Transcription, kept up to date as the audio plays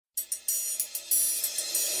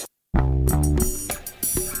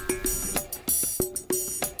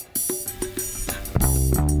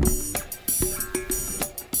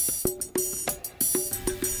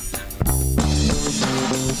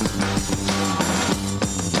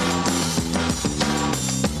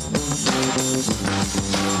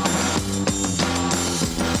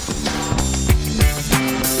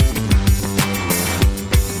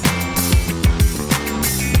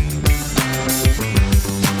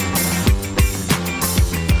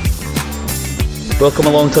Welcome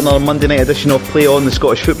along to another Monday night edition of Play On, the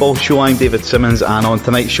Scottish Football Show. I'm David Simmons, and on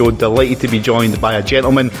tonight's show, delighted to be joined by a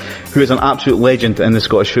gentleman who is an absolute legend in the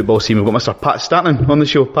Scottish football scene. We've got Mr. Pat Stanton on the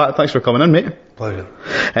show. Pat, thanks for coming in, mate. Pleasure.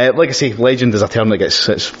 Like I say, legend is a term that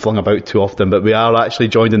gets flung about too often, but we are actually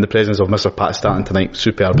joined in the presence of Mr. Pat Stanton tonight.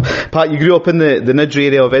 Superb. Pat, you grew up in the Niddrie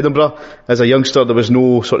area of Edinburgh. As a youngster, there was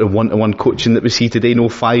no sort of one-to-one coaching that we see today, no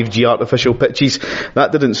 5G artificial pitches.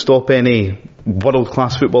 That didn't stop any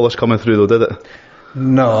world-class footballers coming through though, did it?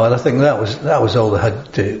 No, and I think that was all they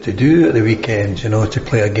had to do at the weekends, to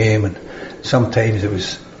play a game, and sometimes it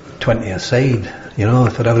was 20 a side,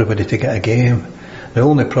 for everybody to get a game. The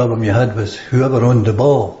only problem you had was whoever owned the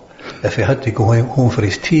ball. If he had to go home for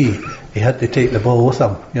his tea, he had to take the ball with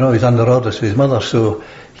him. He was under orders with his mother, so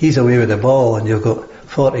he's away with the ball, and you've got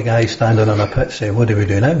 40 guys standing on a pitch saying, what do we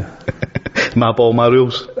do now? My ball, my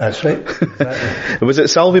rules. That's right. Exactly. Was it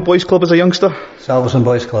Salvey Boys Club as a youngster? Salverson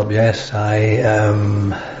Boys Club, yes.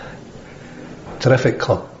 Terrific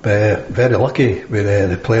club. Very lucky with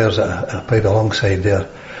the players that I played alongside there.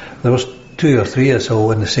 There was 2 or 3 of us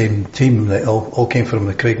all in the same team. They all came from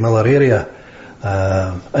the Craigmillar area.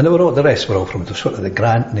 And the rest were all from the sort of the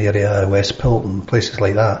Granton area, West Pilton, places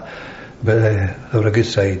like that. But they were a good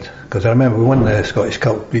side, because I remember we won the Scottish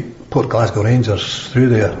Cup, beat Port Glasgow Rangers through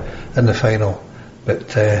there in the final,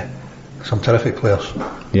 but some terrific players.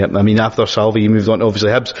 Yep, I mean after Salvey you moved on to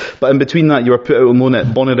obviously Hibs, but in between that you were put out on loan at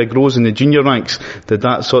Bonnyrigg Rose in the junior ranks. Did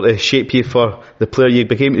that sort of shape you for the player you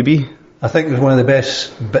became to be? I think it was one of the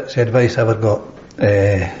best bits of advice I ever got.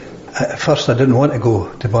 At first I didn't want to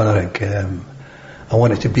go to Bonnyrigg. I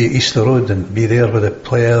wanted to be at Easter Road and be there with the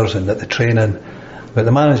players and at the training. But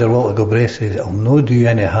the manager, Walter Galbraith, says it'll no do you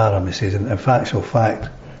any harm. He says, in fact,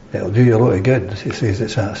 it'll do you a lot of good. He says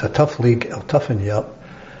it's a tough league, it'll toughen you up.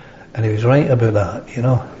 And he was right about that,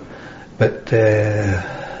 But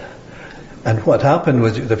and what happened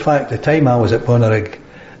was the time I was at Bonnyrigg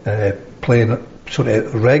playing sort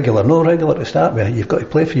of not regular to start with. You've got to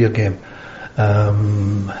play for your game.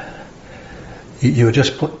 You were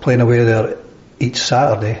just playing away there each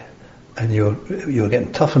Saturday, and you were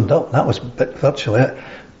getting toughened up. That was virtually it.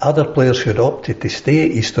 Other players who had opted to stay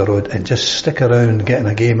at Easter Road and just stick around getting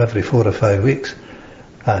a game every 4 or 5 weeks,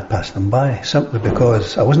 I had passed them by, simply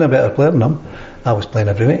because I wasn't a better player than them. I was playing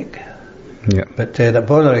every week. Yeah. But that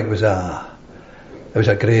Bonnyrigg was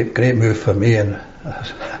a great move for me, and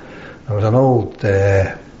there was an old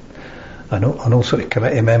sort of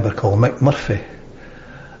committee member called Mick Murphy,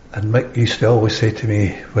 and Mick used to always say to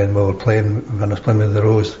me when I was playing with the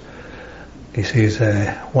Rose, he says,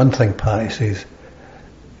 one thing, Pat, he says,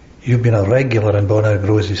 you've been a regular in Bonnyrigg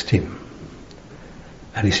Rose's team.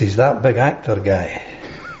 And he says, that big actor guy,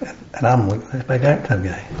 and I'm like, the big actor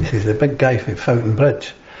guy. He says, the big guy from Fountain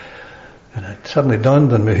Bridge. And it suddenly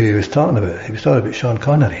dawned on me who he was talking about. He was talking about Sean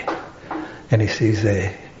Connery. And he says,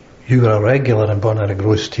 you were a regular in Bonnyrigg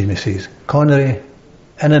Rose's team. He says, Connery,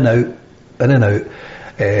 in and out.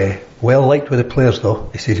 Well liked with the players though.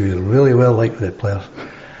 He says he was really well liked with the players.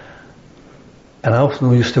 And I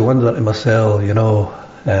often used to wonder to myself,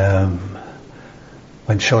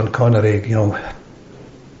 when Sean Connery,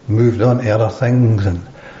 moved on to other things and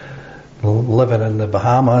living in the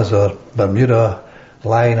Bahamas or Bermuda,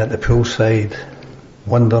 lying at the poolside,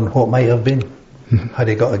 wondering what might have been had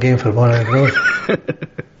he got a game for Bonnyrigg Rose.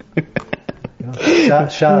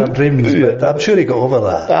 Shattered dreams, but I'm sure he got over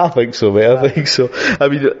that. I think so, mate. I think so. I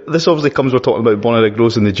mean, this obviously comes, we're talking about Bonnyrigg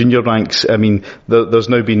Rose in the junior ranks. I mean, there's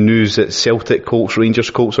now been news that Celtic Colts, Rangers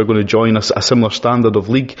Colts are going to join a similar standard of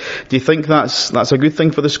league. Do you think that's a good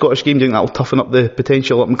thing for the Scottish game? Do you think that'll toughen up the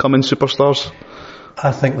potential up-and-coming superstars?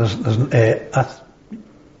 I think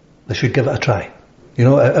they should give it a try.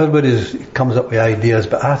 Everybody comes up with ideas,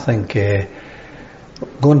 but I think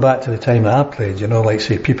going back to the time that I played, like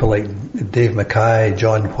say people like Dave Mackay,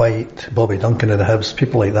 John White, Bobby Duncan of the Hibs,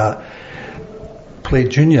 people like that played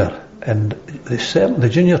junior, and the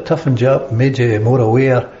junior toughened you up, made you more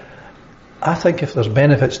aware. I think if there's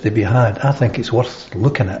benefits to be had, I think it's worth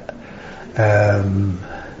looking at. And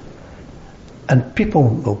people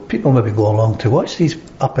maybe go along to watch these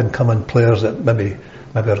up and coming players that maybe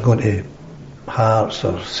are going to Hearts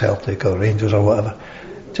or Celtic or Rangers or whatever,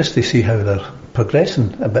 just to see how they're progressing.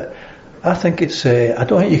 But I think it's I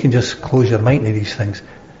don't think you can just close your mind to these things.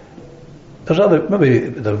 There's maybe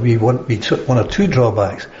there will be one or two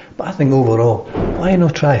drawbacks, but I think overall, why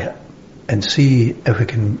not try it and see if we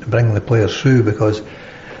can bring the players through? Because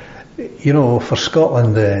for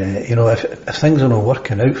Scotland, if things are not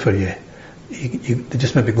working out for you, you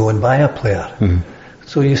just maybe go and buy a player. Mm-hmm.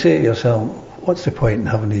 So you say to yourself, what's the point in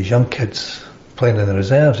having these young kids playing in the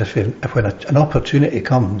reserves if when an opportunity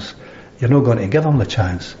comes, you're not going to give him the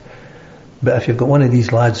chance. But if you've got one of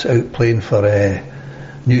these lads out playing for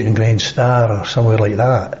Newton Grange Star or somewhere like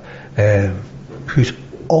that, who's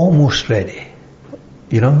almost ready,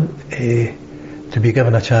 to be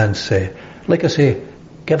given a chance, like I say,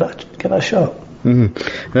 give it a shot.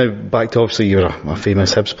 Mm-hmm. Now, back to, obviously, you're a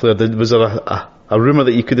famous Hibs player. Was there a rumour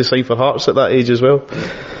that you could have signed for Hearts at that age as well?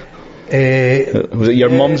 Was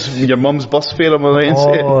it your mum's bus fare, am I right in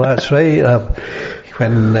saying? Oh, that's right.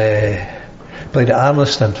 When played at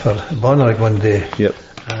Arliston for Bonnyrigg one day, yep.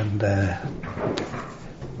 And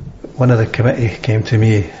one of the committee came to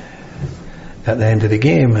me at the end of the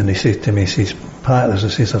game, and he said to me, he says, Pat,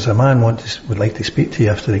 there's a man would like to speak to you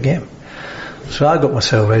after the game. So I got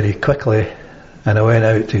myself ready quickly, and I went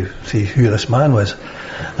out to see who this man was.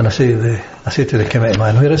 And I said to the committee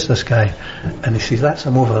man, where is this guy? And he says, that's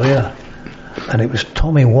him over there. And it was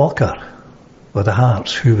Tommy Walker with the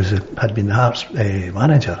Hearts, who had been the Hearts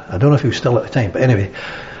manager. I don't know if he was still at the time, but anyway,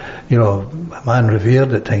 a man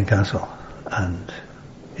revered at Tynecastle. And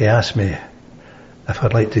he asked me if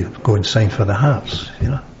I'd like to go and sign for the Hearts,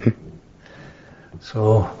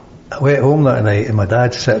 So I went home that night, and my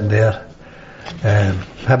dad's sitting there,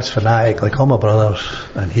 Hibs fanatic like all my brothers,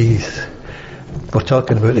 and we're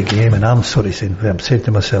talking about the game, and I'm saying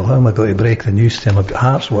to myself, how am I going to break the news to him? I've got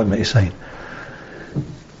Hearts wanting me to sign.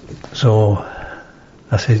 So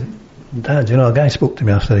I said, Dad, a guy spoke to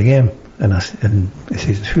me after the game, and he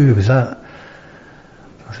says, who was that?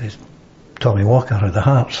 I said, Tommy Walker of the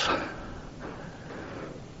Hearts.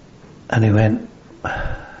 And he went,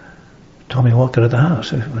 Tommy Walker of the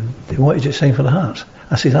Hearts? What did you sign for the Hearts?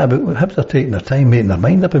 I said, but Hibs are taking their time making their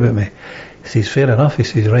mind up about me. He says, fair enough. He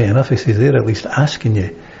says, right enough. He says, they're at least asking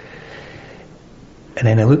you. And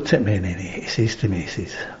then he looked at me, and then he says to me, he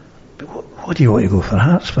says, but what do you want to go for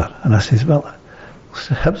Hearts for? And I says, well,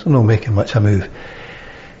 Hibs are not making much a move.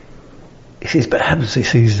 He says, but Hibs, he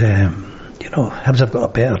says, Hibs have got a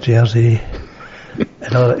better jersey.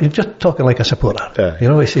 And all that. He's just talking like a supporter. Yeah.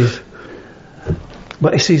 He says,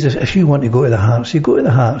 but he says, if you want to go to the Hearts, you go to the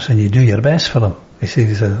Hearts and you do your best for them. He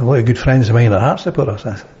says, a lot of good friends of mine are Hearts supporters.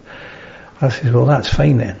 I says, well, that's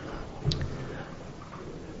fine then.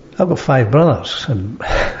 I've got 5 brothers, and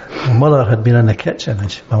my mother had been in the kitchen,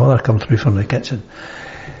 and my mother come through from the kitchen,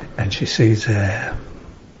 and she says,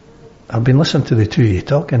 I've been listening to the two of you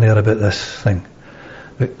talking there about this thing,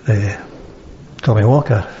 about Tommy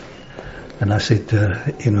Walker. And I said,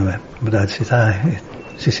 my dad says, aye.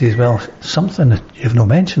 She says, well, something that you've not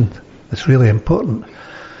mentioned that's really important.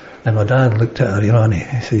 And my dad looked at her, and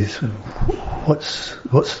he says, what's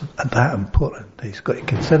that important? He's got to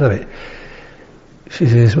consider it. She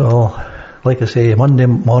says, well, like I say, Monday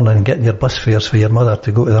morning getting your bus fares for your mother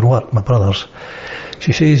to go to their work, my brothers.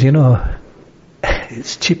 She says,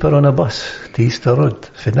 it's cheaper on a bus to Easter Road,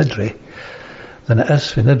 Finidry, than it is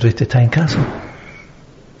Finidry to Tynecastle.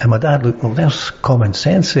 And my dad looked, well, there's common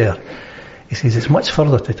sense there. He says, it's much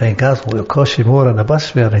further to Tynecastle, it'll cost you more on a bus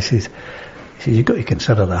fare. And he says, you've got to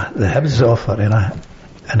consider that, the Hibs offer.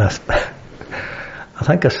 I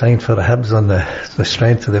think I signed for the Hibs on the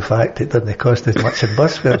strength of the fact it didn't cost as much in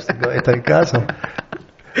bus fares to go to Tynecastle.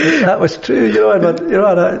 That was true,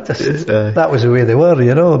 that was the way they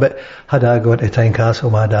were, but had I gone to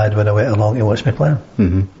Tynecastle, my dad would have went along to watch me play.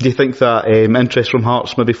 Mm-hmm. Do you think that interest from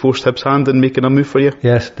Hearts maybe forced Hibs' hand in making a move for you?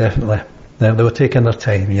 Yes, definitely. They were taking their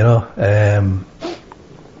time,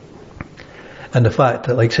 and the fact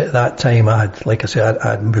that, like at that time, I'd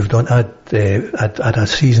moved on. I'd had a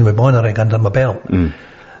season with Bonnyrigg under my belt,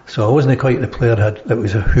 so I wasn't quite the player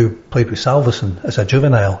who played with Salveson as a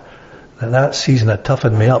juvenile. And that season had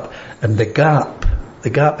toughened me up, and the gap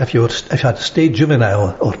if you had stayed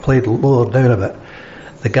juvenile or played lower down a bit,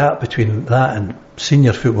 the gap between that and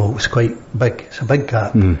senior football was quite big. It's a big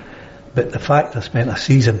gap. But the fact I spent a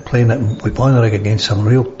season playing it with Bonnyrigg against some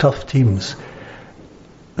real tough teams,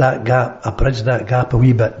 that gap, I bridged that gap a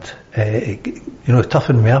wee bit. It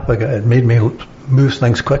toughened me up. It made me move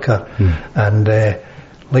things quicker. And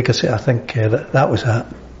like I say, I think that was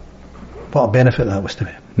what a benefit that was to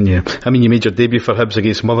me. Yeah, I mean, you made your debut for Hibs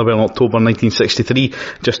against Motherwell in October 1963,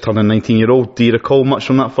 just turning 19-year-old. Do you recall much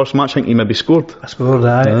from that first match? I think you maybe scored. I scored,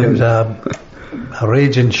 aye. It was a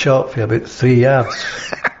raging shot for about 3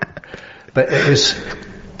 yards. But it was,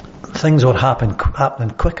 things were happening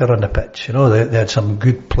quicker on the pitch. They had some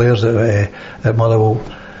good players at Motherwell,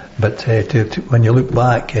 but when you look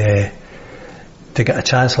back, to get a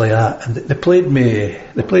chance like that, and they played me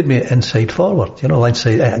inside forward,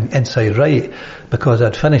 inside right, because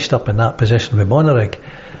I'd finished up in that position with Bonnyrigg,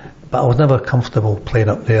 but I was never comfortable playing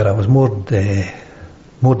up there. I was more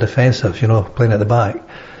defensive, playing at the back.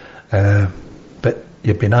 but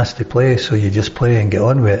you've been asked to play, so you just play and get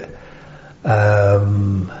on with it.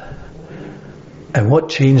 And what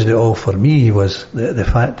changed it all for me was the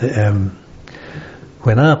fact that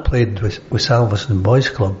when I played with Salveson Boys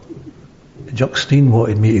Club, Jock Steen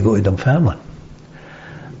wanted me to go to Dunfermline,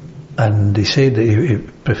 and he said that he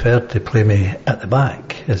preferred to play me at the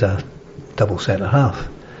back as a double centre half.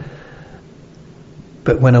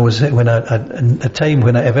 But when I left the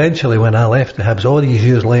Hibs, all these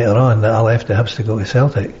years later on that I left the Hibs to go to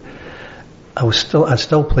Celtic, I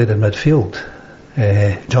still played in midfield.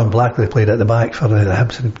 John Blackley played at the back for the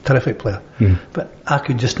Hibs, a terrific player. But I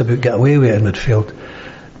could just about get away with it in midfield.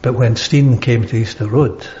 But when Steen came to Easter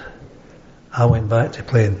Road, I went back to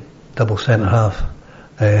playing double centre half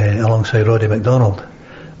alongside Roddy MacDonald,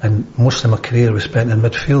 and most of my career was spent in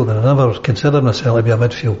midfield, and I never considered myself to be a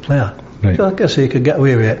midfield player. Right. So I guess you could get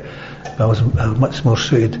away with it, but I was much more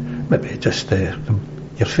suited, maybe just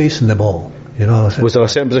you're facing the ball, you know. Was there a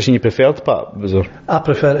certain position you preferred, Pat? I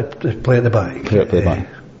prefer to play at the back. Play at the back.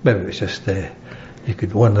 Maybe it was just you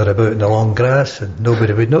could wander about in the long grass and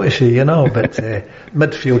nobody would notice you, you know. But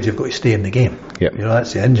midfield, you've got to stay in the game. Yep. You know,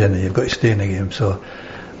 that's the engine, and you've got to stay in the game. So,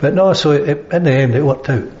 but no, so in the end, it worked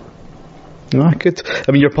out. Ah, good.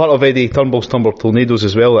 I mean, you're part of Eddie Turnbull's Tumber Tornadoes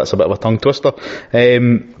as well. That's a bit of a tongue twister. I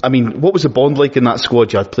mean, what was the bond like in that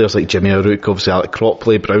squad? You had players like Jimmy O'Rourke, obviously Alec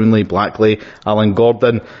Cropley, Brownlee, Blackley, Alan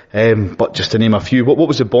Gordon, but just to name a few, what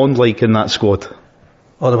was the bond like in that squad?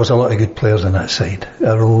 Oh, there was a lot of good players on that side.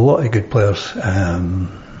 There were a lot of good players. The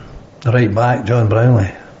right back, John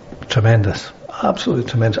Brownlee, tremendous, absolutely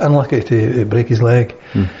tremendous. Unlucky to break his leg.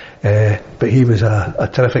 But he was a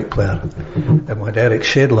terrific player. And we had Eric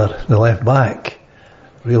Shadler, the left back,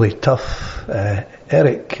 really tough.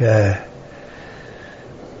 Eric,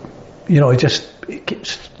 you know,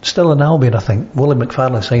 still in Albion, I think. Willie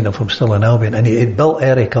McFarlane signed him from still in Albion, and he built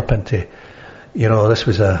Eric up into, you know, this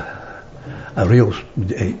was a real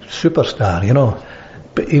superstar, you know.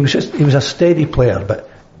 But he was a steady player, but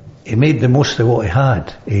he made the most of what he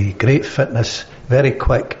had. Great fitness, very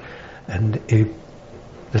quick, and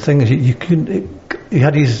the thing is, he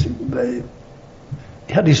had his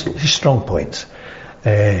strong points,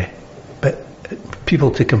 but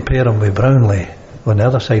people to compare him with Brownlee on the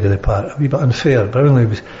other side of the park, a wee bit unfair.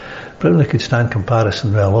 Brownlee could stand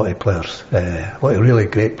comparison with a lot of players, a lot of really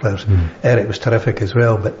great players. Eric was terrific as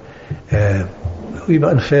well, but a wee bit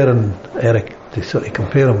unfair on Eric to sort of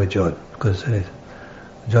compare him with John, because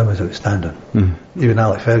John was outstanding. Even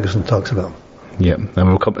Alec Ferguson talks about him. Yeah, and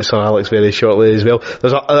we'll come to Sir Alex very shortly as well.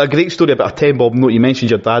 There's a great story about a 10 bob note. You mentioned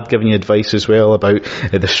your dad giving you advice as well about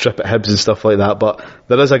the strip at Hibs and stuff like that, but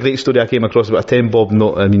there is a great story I came across about a 10 bob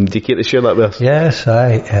note. I mean, do you care to share that with us? Yes,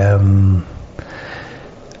 I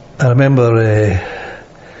remember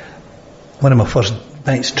one of my first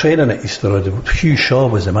nights training at Easter Road. Hugh Shaw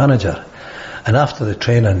was the manager, and after the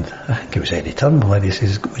training, I think it was Eddie Turnbull, and he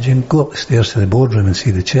says, would you go up the stairs to the boardroom and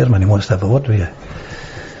see the chairman? He wants to have a word with you.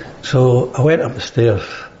 So I went up the stairs,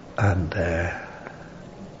 and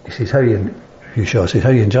he says, Hugh Shaw says, how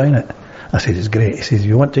are you enjoying it? I said, it's great. He says,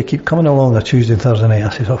 you want to keep coming along on Tuesday and Thursday night? I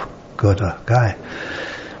said, oh God, a guy.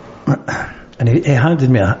 And he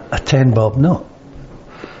handed me a 10 bob note.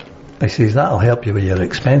 He says, that'll help you with your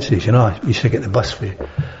expenses. You know, I used to get the bus for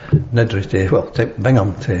Niddry to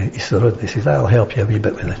Bingham to Easter Road. He says, that'll help you a wee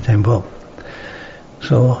bit with the 10 bob.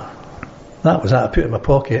 So that was that. I put it in my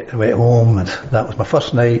pocket, I went home, and that was my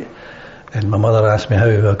first night. And my mother asked me how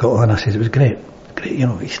I got on. I said, it was great, you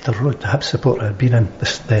know, Easter Road. The Hibs supporter had been in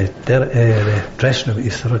the dressing room at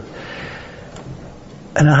Easter Road.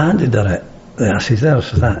 And I handed her it. I says,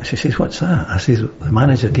 there's that. She says, what's that? I says, the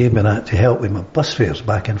manager gave me that to help with my bus fares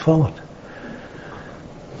back and forward.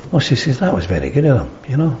 Well, she says, that was very good of them,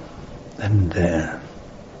 you know. And it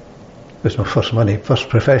was my first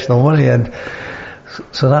professional money, and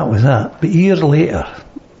so that was that. But years later,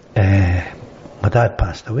 my dad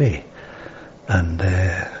passed away, and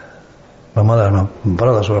my mother and my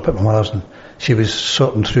brothers were up at my mother's, and she was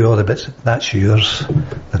sorting through all the bits, that's yours,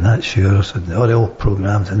 and all the old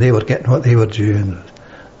programmes, and they were getting what they were doing,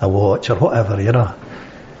 a watch or whatever, you know.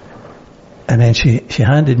 And then she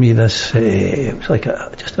handed me this, it was like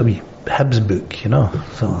just a wee Hibs book, you know.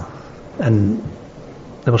 So, and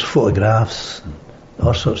there was photographs and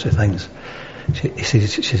all sorts of things. She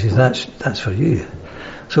says, that's for you.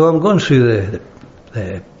 So I'm going through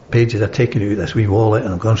the pages, I've taken out this wee wallet,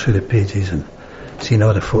 and I'm going through the pages and seeing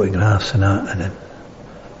all the photographs and that, and then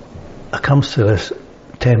I comes to this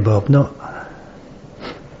 10 bob note,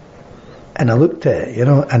 and I looked at it, you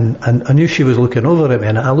know, and I knew she was looking over at me,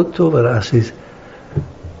 and I looked over it. I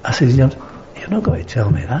says, you know, you're not going to tell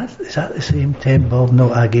me that. Is that the same 10 bob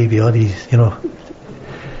note I gave you all these, you know?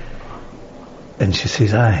 And she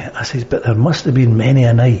says, aye. I says, but there must have been many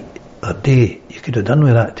a night or day you could have done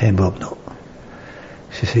with that 10 bob note.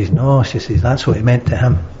 She says, no, she says, that's what it meant to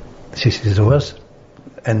him. She says, there was.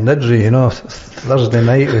 In Nidri, you know, Thursday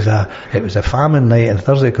night it was a famine night on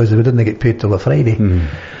Thursday because we didn't get paid till a Friday.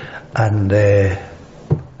 And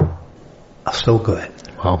I've still got it.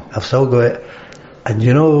 Wow. I've still got it. And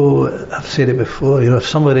you know, I've said it before, you know, if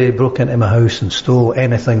somebody broke into my house and stole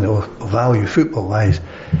anything that of value football wise,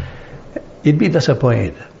 you'd be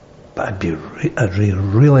disappointed. But I'd be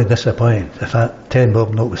really disappointed if that 10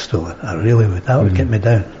 bob note was stolen. I really would. That would get me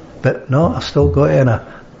down. But no, I've still got it, and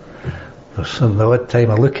there's some the odd time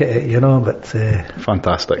I look at it, you know, but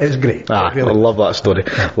fantastic. It's great. Really. I love that story.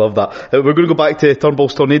 Love that. We're going to go back to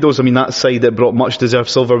Turnbull's Tornadoes. I mean, that side that brought much deserved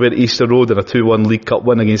silverware at Easter Road and a 2-1 League Cup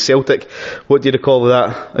win against Celtic. What do you recall of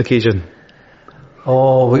that occasion?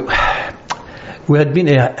 Oh, we had been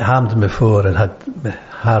to Hampden before and had a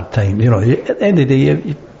hard time. You know, at the end of the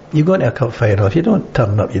day, you go into a cup final. If you don't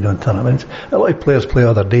turn up, you don't turn up. And a lot of players play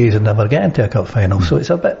other days and never get into a cup final, so it's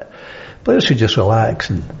a bit. Players should just relax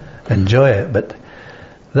and enjoy it. But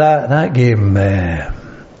that game, they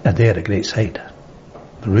had a great side,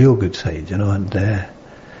 a real good side, you know. And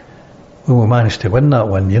we managed to win that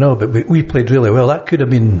one, you know. But we played really well. That could have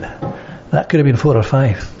been 4 or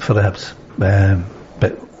 5 for the Hibs.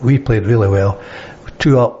 But we played really well.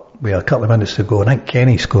 2 up. We had a couple of minutes to go, and I think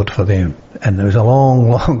Kenny scored for them, and there was a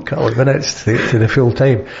long couple of minutes to the full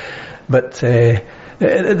time. But the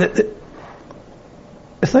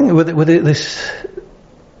thing with this,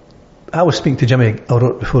 I was speaking to Jimmy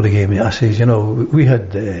O'Rourke before the game. I says, you know, we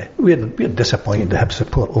had disappointed the Hibs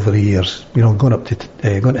support over the years, you know, going to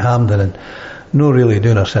Hampden and not really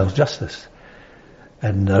doing ourselves justice.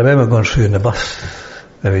 And I remember going through in the bus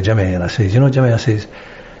with Jimmy, and I says, you know, Jimmy, I says,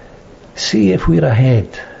 see if we're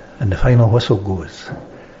ahead and the final whistle goes.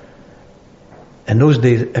 In those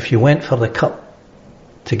days, if you went for the cup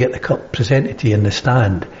to get the cup presented to you in the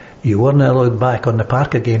stand, you weren't allowed back on the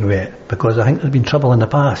park again with it, because I think there's been trouble in the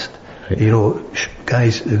past. Right. You know,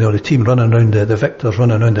 guys, you know, the team running around, the victors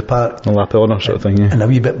running around the park, a lap of honour sort of thing, yeah, and a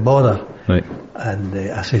wee bit bother. Right. And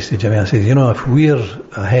I says to Jimmy, I says, you know, if we're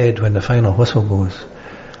ahead when the final whistle goes,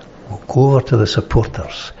 we'll go over to the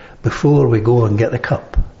supporters before we go and get the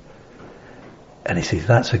cup. And he says,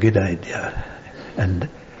 that's a good idea. And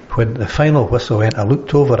when the final whistle went, I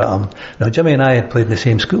looked over at him. Now, Jimmy and I had played in the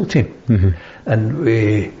same school team. And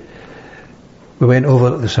we went over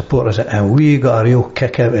to the supporters, and we got a real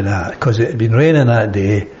kick out of that, because it had been raining that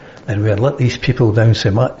day, and we had let these people down so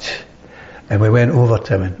much. And we went over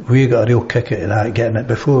to him, and we got a real kick out of that, getting it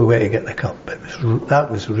before we went to get the cup. That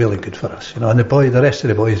was really good for us, you know. And the rest of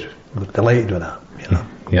the boys were delighted with that, you know.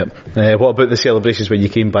 Yep. What about the celebrations when you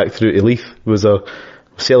came back through to Leith? Was there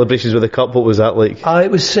celebrations with the cup? What was that like? It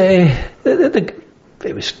was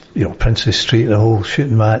it was, you know, Princess Street, the whole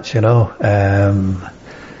shooting match, you know.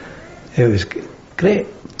 It was great,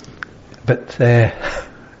 but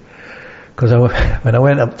because when I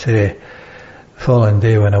went up to the following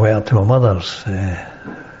day, when I went up to my mother's,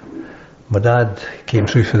 my dad came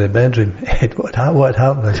through for the bedroom. What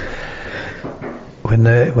happened was, when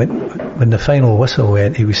the final whistle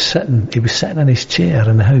went, he was sitting in his chair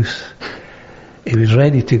in the house. He was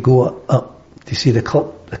ready to go up to see the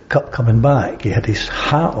cup coming back. He had his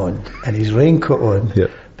hat on and his raincoat on,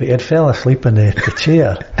 yep, but he had fell asleep in the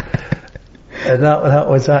chair. And that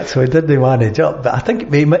was that. So he didn't manage up, but I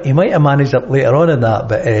think he might have managed up later on in that.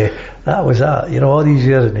 But that was that. You know, all these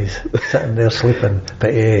years, and he's sitting there sleeping.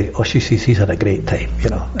 But she says he's had a great time. You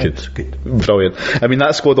know, good, brilliant. I mean,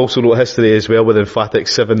 that squad also wrote history as well with an emphatic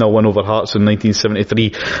 7-0 win over Hearts in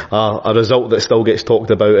 1973. A result that still gets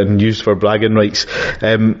talked about and used for bragging rights.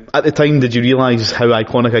 At the time, did you realise how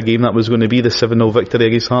iconic a game that was going to be? The 7-0 victory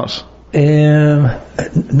against Hearts. No,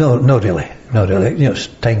 not really. You know, it's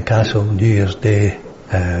Tynecastle, New Year's Day.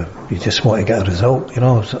 You just want to get a result. You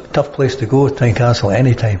know, it's a tough place to go, Tynecastle,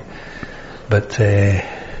 any time. But you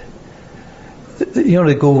know,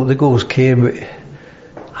 the goals came.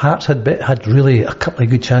 Hearts had really a couple of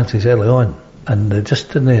good chances early on, and they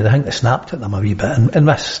just didn't. I think they snapped at them a wee bit and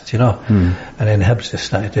missed. You know, and then Hibs just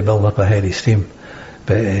started to build up a heady steam.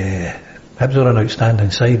 But Hibs were an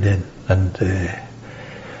outstanding side then, and.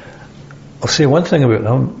 I'll say one thing about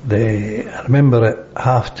them. I remember at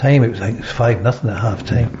half time, it was 5-0 at half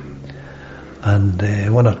time, and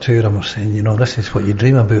one or two of them were saying, you know, this is what you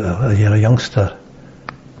dream about. You're a youngster,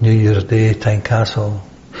 New Year's Day, Tynecastle,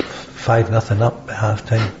 5-0 up at half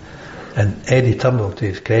time. And Eddie Turnbull, to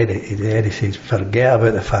his credit, Eddie says, forget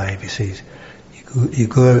about the 5. He says, you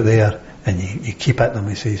go out there and you keep at them.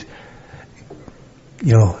 He says,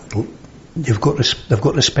 you know, they've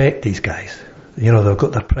got respect, these guys. You know, they've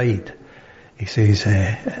got their pride. He says,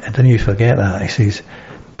 and don't you forget that. He says,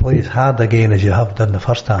 play as hard again as you have done the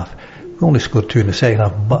first half. We only scored 2 in the second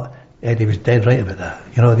half, but Eddie was dead right about that.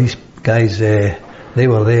 You know, these guys, they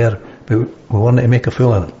were there, but we wanted to make a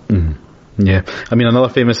fool of them. Mm. Yeah, I mean,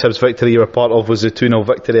 another famous Hibs victory you were part of was the 2-0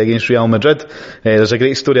 victory against Real Madrid. There's a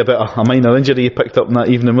great story about a minor injury you picked up in that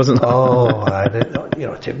evening, wasn't there? Oh, you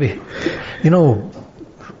know, to be, you know,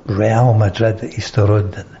 Real Madrid at Easter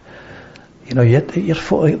Road, and you know, they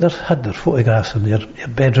had their photographs on your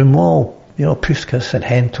bedroom wall. You know, Puskas and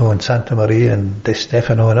Hento and Santa Maria and De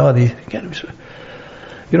Stefano and all these.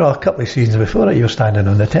 You know, a couple of seasons before it, you were standing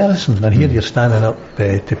on the terrace, and here you're standing up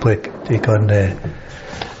to take on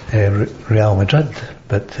Real Madrid.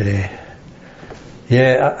 But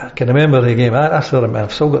yeah, I can remember the game. I've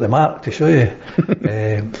still got the mark to show you.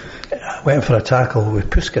 I went for a tackle with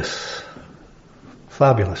Puskas,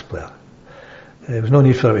 fabulous player. There was no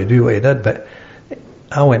need for him to do what he did, but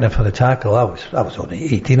I went in for the tackle. I was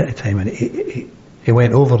only 18 at the time, and he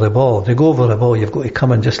went over the ball. To go over the ball, you've got to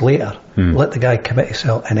come in just later, let the guy commit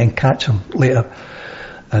himself, and then catch him later.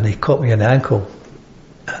 And he caught me in the ankle,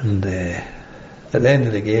 and at the end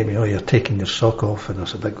of the game, you know, you're taking your sock off, and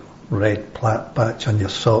there's a big red patch on your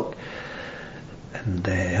sock. And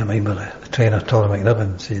I remember the trainer, Tommy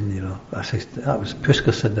McNiven, saying, you know, I said, that was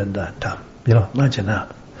Puskas that did that, Tom. You know, imagine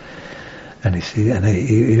that. And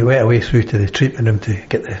he went away through to the treatment room to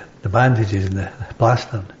get the bandages and the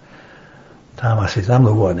plaster. Tom, I said, I'm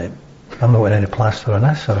not wanting any plaster on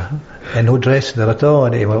this, and no dressing there at all.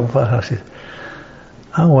 And he went over. I said,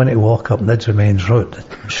 I want to walk up Nids Remains Road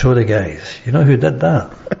and show the guys, you know who did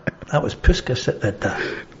that? That was Puskas that did that.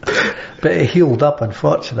 But it healed up,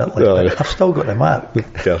 unfortunately. Oh, but I've still got the mark.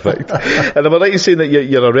 Perfect. And am I right in saying that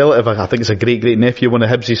you're a relative? I think it's a great nephew, one of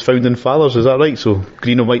Hibs' founding fathers. Is that right? So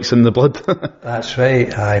green and white's in the blood. That's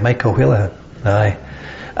right. Aye, Michael Wheeler. Aye.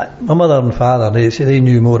 My mother and father, they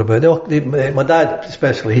knew more about it. My dad,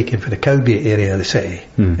 especially, he came from the Cowgate area of the city,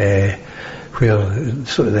 where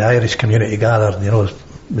sort of the Irish community gathered. You know,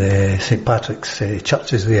 the St Patrick's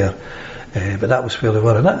church is there, but that was where they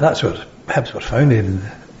were, and that's where Hibs were founded. And,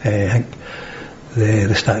 I think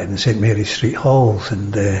they started in St Mary's Street Halls,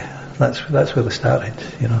 and that's where they started.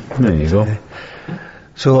 You know. There you go.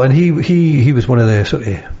 So, and he was one of the sort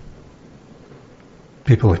of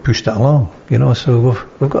people who pushed it along. You know, so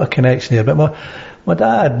we've got a connection here. But my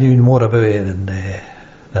dad knew more about it than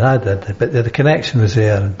I did, but the connection was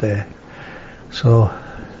there, and so.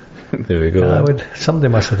 There we go. Somebody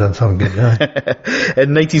must have done something good. Yeah.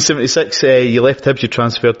 In 1976, you left Hibs, you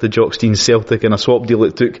transferred to Jockstein Celtic in a swap deal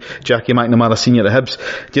that took Jackie McNamara Senior to Hibs.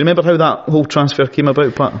 Do you remember how that whole transfer came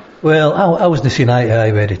about, Pat? Well, I wasn't seen eye to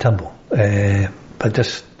eye with Eddie Turnbull. But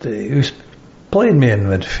just, he was playing me in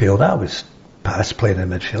midfield. I was past playing in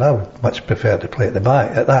midfield. I would much prefer to play at the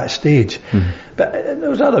back at that stage. Mm-hmm. But there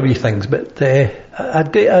was other wee things. But I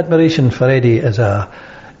had great admiration for Eddie as a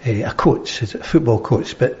coach, as a football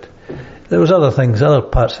coach. But there was other things, other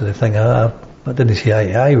parts of the thing I didn't see eye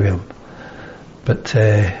to eye with him. But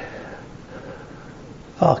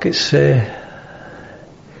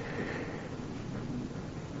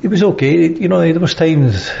it was okay. You know, there was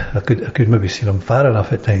times I could maybe see him far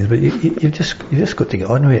enough at times, but you just got to get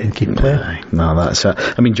on with it and keep playing. No, that's it.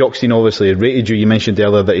 I mean, Jockstein obviously rated you. You mentioned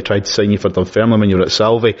earlier that he tried to sign you for Dunfermline when you were at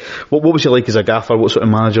Salvi. What was he like as a gaffer? What sort of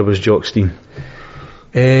manager was Jockstein?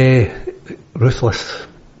 Ruthless.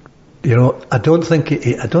 You know, I don't think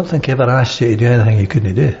he ever asked you to do anything you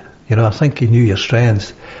couldn't do. You know, I think he knew your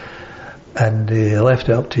strengths, and he left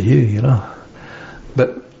it up to you. You know,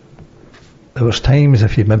 but there was times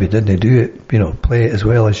if you maybe didn't do it, you know, play it as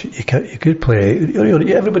well as you could play it. You know,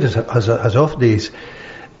 everybody has off days,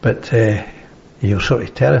 but you're sort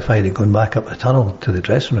of terrified of going back up the tunnel to the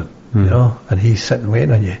dressing room. You know, and he's sitting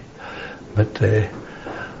waiting on you. But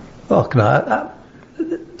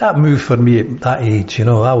that move for me at that age, you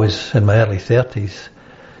know, I was in my early 30s.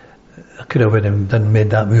 I could have made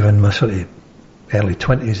that move in my sort of early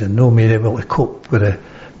 20s and not been able to cope with it,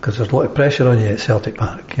 because there's a lot of pressure on you at Celtic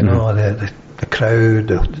Park, you know, the crowd,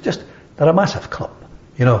 they're a massive club,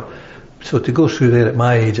 you know. So to go through there at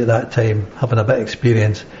my age at that time, having a bit of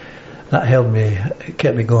experience, that it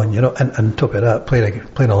kept me going, you know, and on top of that,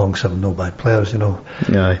 playing alongside some no bad players, you know.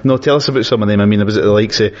 Yeah. No, tell us about some of them. I mean, was it the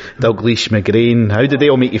likes of Dalglish, McGrain? How did they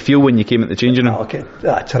all make you feel when you came at the changing room? Okay,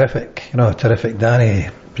 terrific, you know, terrific Danny,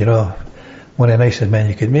 you know, one of the nicest men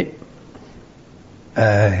you could meet.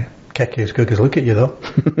 Kicky as quick as look at you though.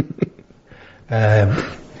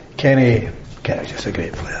 Kenny's just a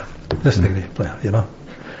great player, a great player, you know.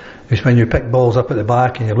 Because when you pick balls up at the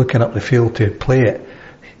back and you're looking up the field to play it,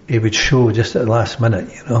 he would show just at the last minute,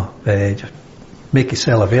 just make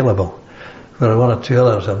yourself available. There are one or two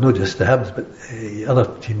others, I've noticed the Hibs, but other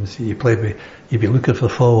teams you played with, you'd be looking for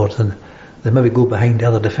forwards and they maybe go behind the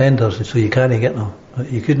other defenders, and so you can't get them.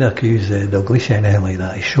 You couldn't accuse Dalglish or anything like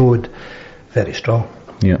that. He showed very strong,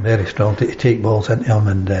 very strong to take balls into him,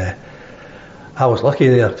 and I was lucky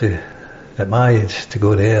there at my age to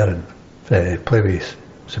go there and play with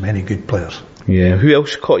so many good players. Yeah. Who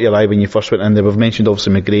else caught your eye when you first went in there? We've mentioned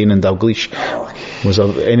obviously McGrain and Dalglish. Was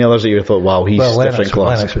there any others that you thought, wow, he's different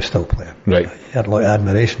class? Lennox was still playing. Right. You had a lot of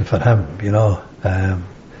admiration for him,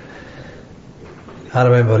 I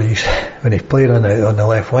remember when he played on the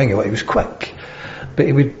left wing, he was quick, but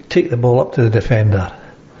he would take the ball up to the defender,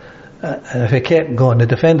 and if he kept going, the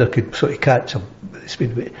defender could sort of catch him.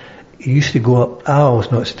 He used to go up. I always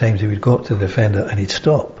noticed times he would go up to the defender and he'd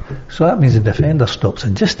stop. So that means the defender stops,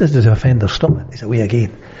 and just as the defender stops, he's away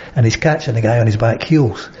again, and he's catching the guy on his back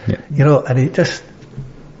heels. Yeah. And he just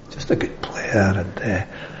a good player and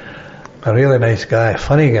a really nice guy, a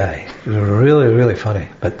funny guy. He was really, really funny.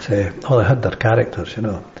 But all they had their characters,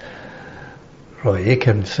 Roy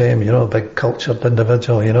Aiken, same, big cultured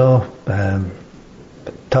individual, but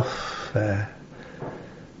tough.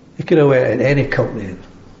 He could have went in any company and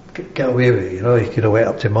get away with it, He could have went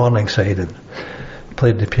up to Morningside and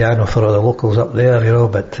played the piano for all the locals up there,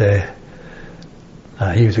 but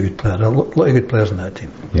he was a good player. A lot of good players in that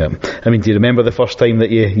team. Yeah. I mean, do you remember the first time that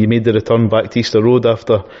you made the return back to Easter Road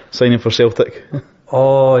after signing for Celtic?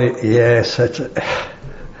 Oh, yes.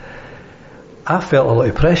 I felt a lot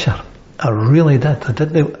of pressure. I really did. I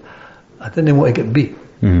didn't want to get beat.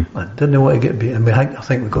 Mm-hmm. I didn't want to get beat. And I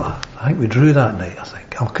think we drew that night. I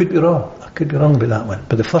could be wrong. I could be wrong about that one.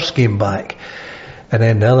 But the first game back, and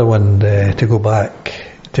then the other one to go back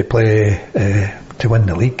to play to win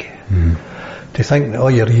the league. Mm-hmm. To think that all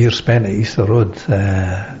your years spent at Easter Road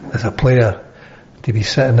as a player, to be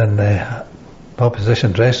sitting in the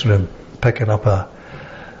opposition dressing room picking up a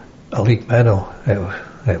league medal, it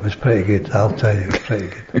was pretty good. I'll tell you, it was pretty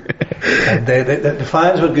good. And the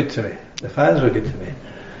fans were good to me.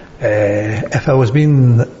 If I was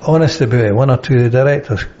being honest about it, one or two of the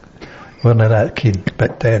directors weren't that keen,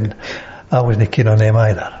 but then I wasn't keen on them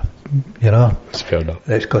either. It's fair enough.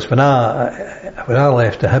 It's because when I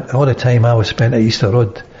left, all the time I was spent at Easter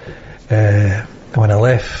Road. When I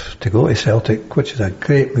left to go to Celtic, which is a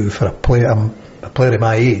great move for a player of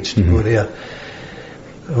my age to go there,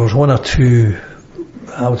 there was one or two,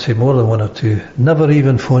 I would say more than one or two, never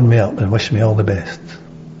even phoned me up and wished me all the best.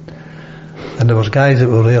 And there was guys that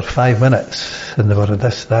were there 5 minutes, and they were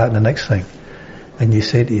this, that, and the next thing. And you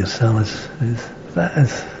say to yourself,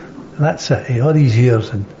 that's it, all these years,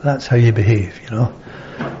 and that's how you behave, I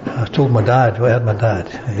told my dad, I had my dad,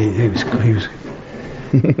 he was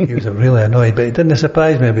really annoyed, but it didn't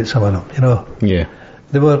surprise me about some of them, Yeah.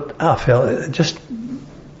 I felt it just,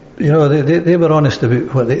 they were honest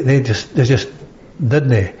about what they just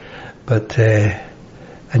didn't, but,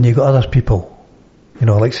 and you got other people,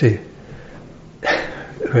 like say,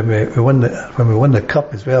 when we won the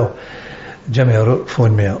cup as well, Jimmy O'Rourke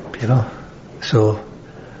phoned me up, so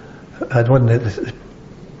I'd won the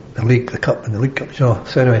league, the cup and the league cup, So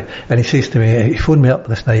anyway, and he says to me, he phoned me up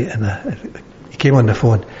this night, and he came on the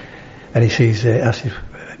phone, and he says, I said,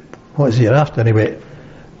 what is it you're after? And he went,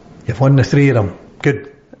 you've won the 3 of them,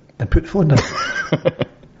 good, and put the phone down.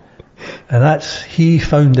 And he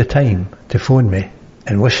found the time to phone me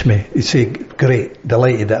and wish me, he'd say, great,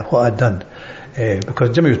 delighted at what I'd done.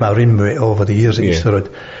 Because Jimmy was my roommate over the years at Easter Road,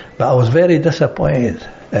 but I was very disappointed.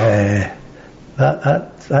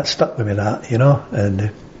 That stuck with me,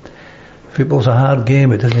 and football's a hard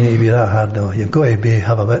game. It doesn't need to be that hard though. You've got to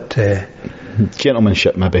have a bit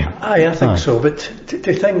gentlemanship, maybe. I think so, but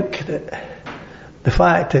to think that the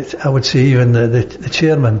fact that I would say even the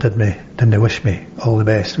chairman didn't wish me all the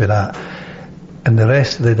best with that, and the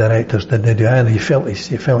rest of the directors didn't do either. You felt he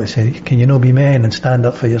said, can you not be men and stand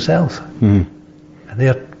up for yourselves? Mm. And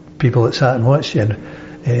they're people that sat and watched you, and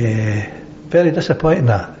very disappointing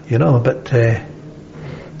that,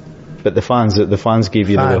 but the fans gave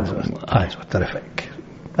you fans were terrific,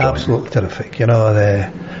 absolutely terrific. They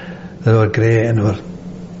were great and they were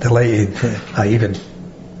delighted.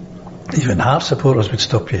 Even Hearts supporters would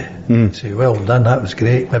stop you and say, well done, that was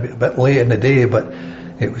great. Maybe a bit late in the day, but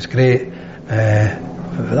it was great.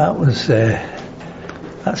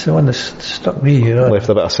 That's the one that stuck me, Left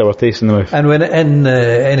a bit of sour taste in the mouth. And when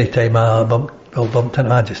any time I bumped into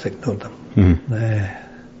them, I just ignored them.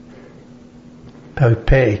 How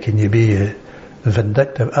petty can you be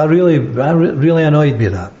vindictive. I really annoyed me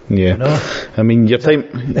that. Yeah. You know? I mean, your time...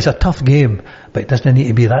 It's a tough game, but it doesn't need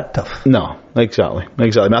to be that tough. No, exactly. I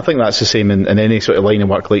mean, I think that's the same in any sort of line of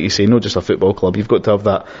work, like you say, not just a football club. You've got to have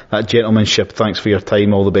that gentlemanship, thanks for your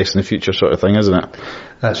time, all the best in the future sort of thing, isn't it?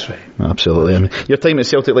 That's right. Absolutely. I mean, your time at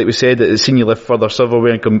Celtic, like we said, it's seen you live further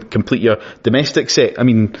silverware and complete your domestic set. I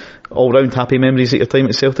mean, all round happy memories at your time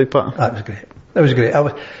at Celtic, Pat? That was great. That was great. I'm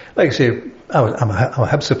a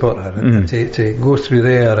Hibs supporter, and to go through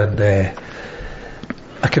there, and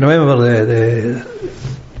I can remember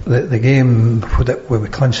the game when we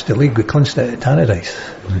clinched the league. We clinched it at Tannadice,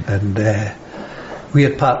 and we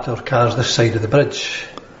had parked our cars this side of the bridge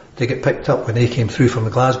to get picked up when they came through from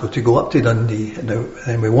Glasgow to go up to Dundee,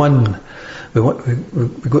 and we won. We got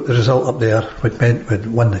the result up there, which meant we'd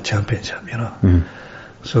won the championship. You know,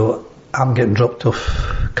 so I'm getting dropped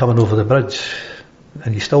off coming over the bridge,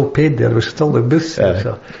 and you still paid there. There was still the booths there,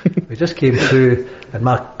 so we just came through, and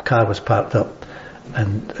my car was parked up,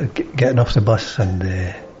 and getting off the bus,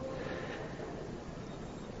 and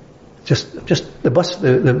just the bus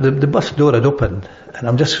the bus door had opened, and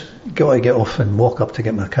I'm just got to get off and walk up to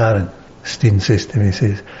get my car, and Steen says to me, he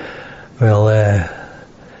says, "Well,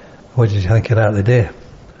 what did you think of that of the day?"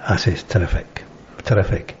 I says, "Terrific."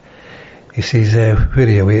 He says, "Where are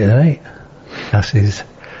you away tonight?" I says,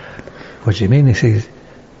 "What do you mean?" He says,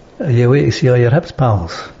 "Are you away to see all your Hibs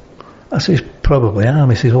pals?" I says, "Probably am."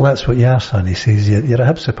 He says, "Well, that's what you are, son." He says, "You're a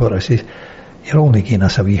Hibs supporter." He says, "You're only giving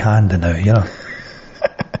us a wee hand now, you know."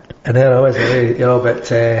 And there I was away, you know,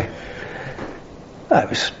 but I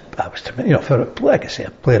was, you know, for, like I say,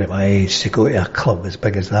 a player of my age, to go to a club as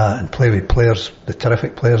big as that and play with players, the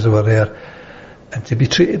terrific players that were there, and to be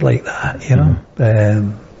treated like that, you know,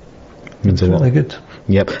 it's really good.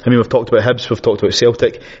 Yep. I mean, we've talked about Hibs, we've talked about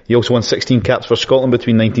Celtic. You also won 16 caps for Scotland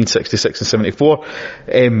between 1966 and 74.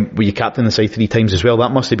 Were you captain the side 3 times as well?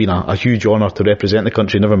 That must have been a huge honour to represent the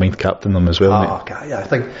country, never mind captain them as well. Oh, mate. Yeah, I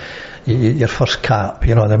think your first cap,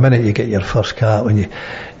 you know, the minute you get your first cap, when you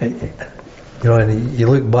know, and you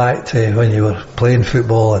look back to when you were playing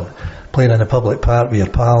football and playing in a public park with your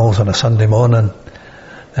pals on a Sunday morning,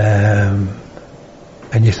 and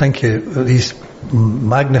you think these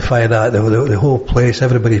magnify that the whole place,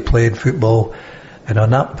 everybody played football, and on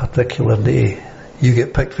that particular day you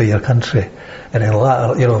get picked for your country, and then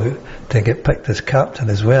later, you know, to get picked as captain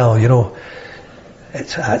as well, you know,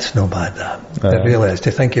 it's no bad, that it really is,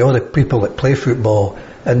 to think of all the people that play football,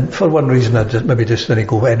 and for one reason I maybe just didn't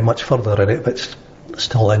go any much further in it, but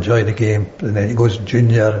still enjoy the game, and then it goes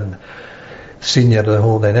junior and senior, the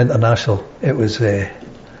whole, then international. It's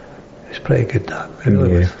pretty good, that. It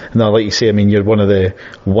really was. No, like you say, I mean, you're one of the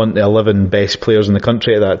 1 to 11 best players in the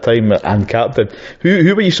country at that time, and captain.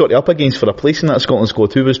 Who were you sort of up against for a place in that Scotland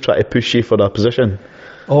squad? Who was trying to push you for a position?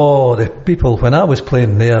 Oh, the people, when I was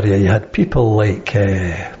playing there, you had people like,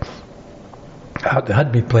 they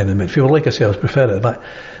had me playing in the midfield, like I say, I was preferred at the back,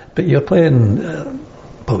 but you're playing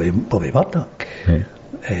Bobby Murdoch,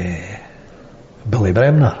 Billy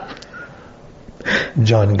Bremner,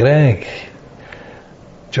 John Gregg,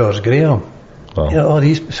 George Graham. Wow. You know, all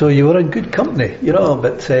these, so you were in good company, you know,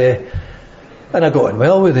 but and I got on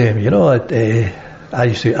well with them, you know. I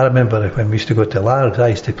remember when we used to go to Largs, I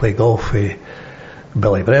used to play golf with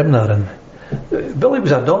Billy Bremner, and Billy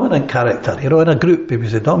was a dominant character, you know, in a group he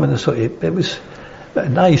was a dominant, so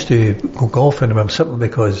and I used to go golfing with him simply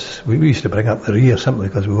because we used to bring up the rear, simply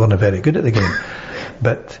because we weren't very good at the game.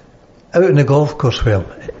 But out in the golf course, well,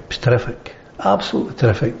 it was terrific, absolutely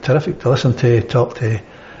terrific to listen to, talk to.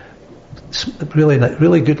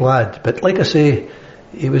 Really good lad, but like I say,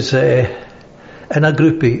 he was in a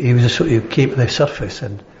group. He was sort of came to the surface,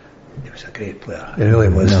 and he was a great player. He really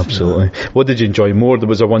was. Absolutely. You know. What did you enjoy more? There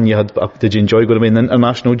was one you had. Did you enjoy going away in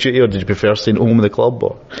international duty, or did you prefer staying home with the club?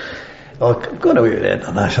 Or going away with the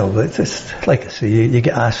international, it's just, like I say, you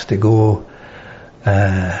get asked to go.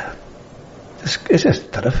 It's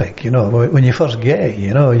just terrific, you know. When you first get it,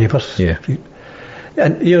 you know, and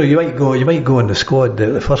you know, you might go in the squad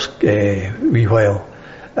the first wee while,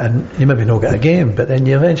 and you maybe not get a game, but then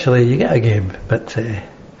you eventually get a game. But you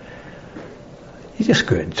just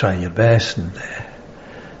go out and try your best, and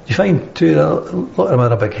you find too that a lot of them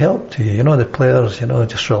are a big help to you. You know, the players, you know,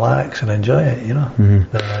 just relax and enjoy it. You know.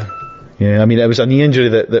 Mm-hmm. Yeah, I mean, it was a knee injury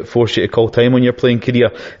that forced you to call time on your playing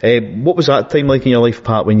career. What was that time like in your life,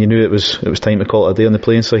 Pat, when you knew it was time to call it a day on the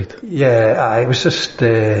playing side? Yeah, it was just.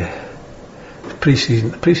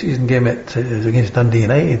 Pre-season game against Dundee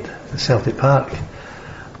United at Celtic Park.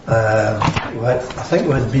 I think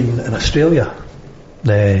we had been in Australia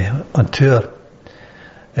on tour.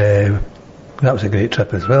 That was a great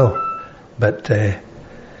trip as well. But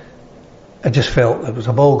I just felt there was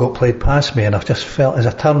a ball got played past me, and I just felt, as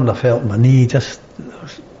I turned, I felt my knee it's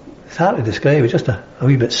hard to describe, just a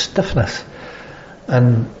wee bit stiffness.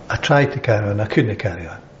 And I tried to carry on, I couldn't carry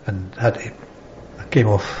on, and I came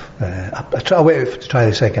off. I waited to try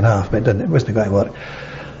the second half, but it wasn't going to work.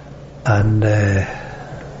 And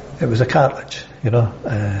it was a cartilage,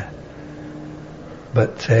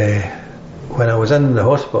 but when I was in the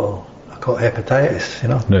hospital, I caught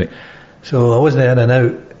hepatitis, Right. So I wasn't in and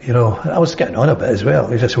out, I was getting on a bit as well.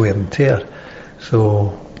 It was just wear and tear.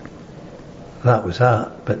 So that was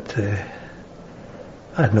that. But I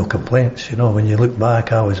had no complaints, when you look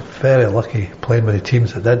back. I was very lucky playing with the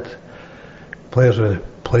teams I did. The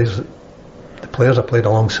players I played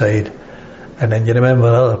alongside, and then you remember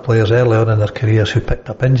other players early on in their careers who picked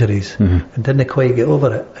up injuries and didn't quite get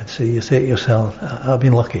over it. And so you say to yourself, I've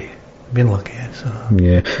been lucky. So.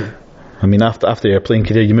 Yeah. I mean, after your playing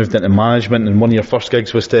career, you moved into management, and one of your first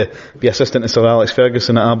gigs was to be assistant to Sir Alex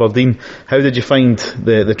Ferguson at Aberdeen. How did you find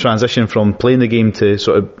the transition from playing the game to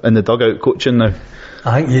sort of in the dugout coaching now?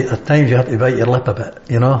 I think at times you have to bite your lip a bit,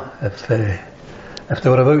 If they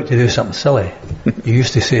were about to do something silly, you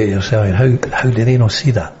used to say to yourself, how do they not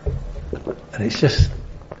see that? And it's just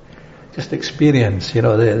experience,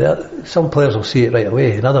 some players will see it right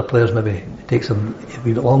away, and other players maybe it takes them a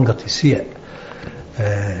wee bit longer to see it.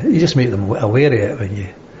 You just make them aware of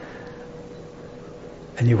it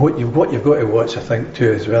what you've got to watch, I think,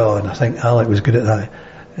 too, as well. And I think Alec was good at that.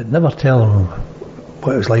 I'd never tell them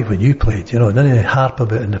what it was like when you played, didn't harp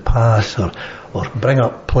about in the past or bring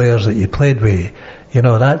up players that you played with,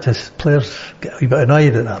 that just, players get a wee bit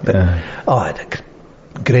annoyed at that. But I had a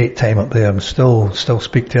great time up there, and still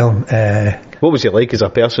speak to him. What was he like as a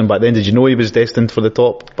person back then? Did you know he was destined for the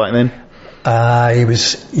top back then? He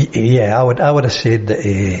was, I would have said that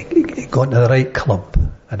he got to the right club,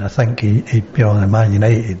 and I think he in Man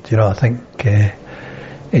United, I think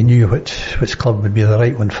he knew which club would be the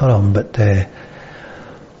right one for him. But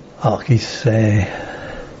he's he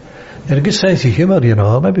had a good sense of humour,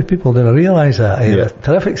 maybe people didn't realise that. He had a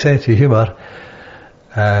terrific sense of humour.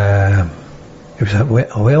 He was a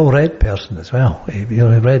well-read person as well. He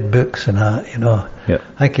read books and that, I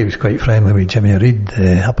think he was quite friendly with Jimmy Reid,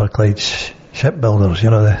 the Upper Clyde shipbuilders,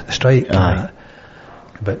 the strike.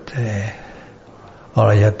 But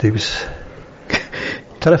he was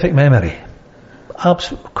terrific memory.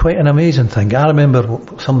 Quite an amazing thing. I remember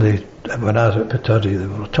somebody, when I was at Pittodrie,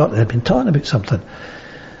 they'd been talking about something,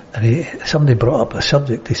 and somebody brought up a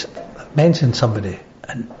subject. They mentioned somebody,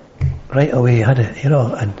 and right away he had it,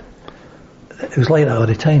 and it was like that all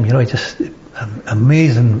the time, just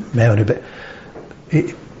amazing memory. But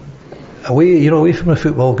away from the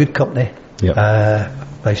football, good company. I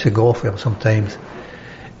used to go off with him sometimes.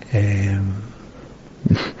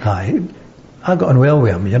 I got on well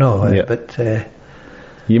with him, but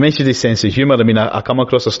you mentioned his sense of humour. I mean, I come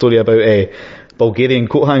across a story about Bulgarian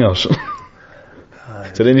coat hangers. Is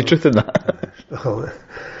there any truth in that?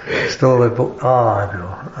 Still about,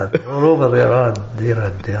 we're over there,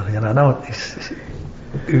 dear,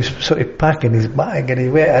 he was sort of packing his bag, and he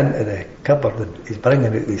went into the cupboard, and he's bringing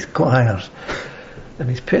out these coat hangers, and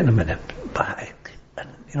he's putting them in the bag,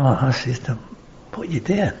 and I says to him, what are you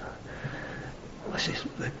doing?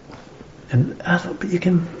 And I thought, but you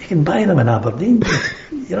can buy them in Aberdeen,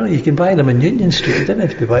 you can buy them in Union Street, you didn't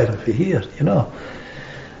have to buy them for here,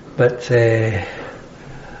 but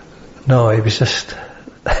no, he was just,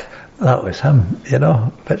 that was him,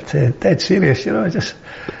 but dead serious,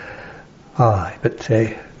 but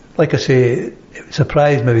like I say, it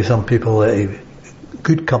surprised maybe some people that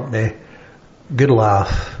good company, good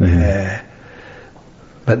laugh, but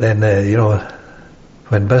then,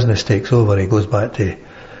 when business takes over, he goes back to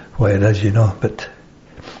what it is, but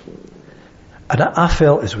and I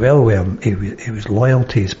felt as well with him, he was loyal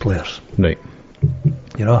to his players. Right.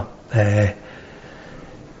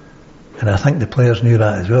 And I think the players knew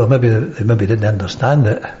that as well. Maybe they didn't understand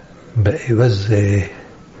it, but he was. I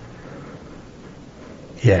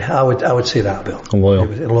would say that about him. Loyal. He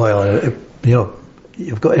was loyal.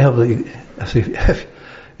 You've got to have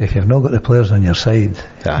if you've not got the players on your side,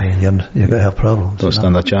 you've got to have problems. Don't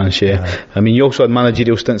stand a chance. Yeah. I mean, you also had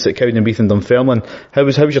managerial stints at Cowdenbeath and Dunfermline. How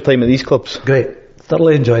was your time at these clubs? Great.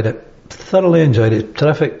 Thoroughly enjoyed it.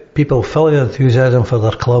 Terrific people, full of enthusiasm for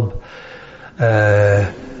their club.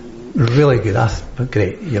 Really good,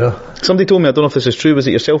 great, Somebody told me, I don't know if this is true, was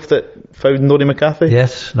it yourself that found Norrie McCarthy?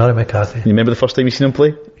 Yes, Norrie McCarthy. You remember the first time you seen him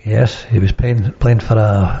play? Yes, he was playing for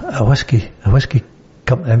a whiskey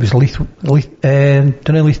company. It was Leith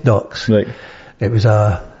Docks. Right. It was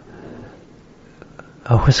a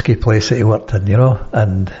whiskey place that he worked in,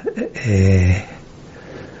 and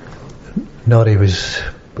Norrie was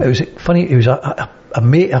funny. He was a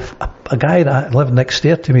mate, a guy that lived next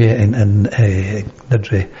door to me in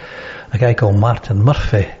Nidri, a guy called Martin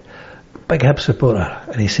Murphy, big Hib supporter,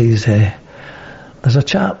 and he says, there's a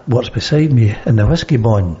chap works beside me in the Whiskey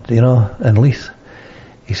Bond, you know, in Leith.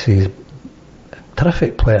 He says,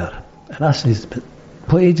 terrific player. And I says, but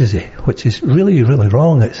what age is he? Which is really, really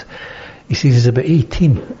wrong. He says he's about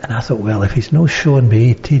 18. And I thought, well, if he's no showing by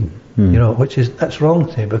 18, you know, that's wrong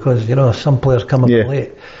to me, because, you know, some players come up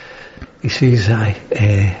late. He says,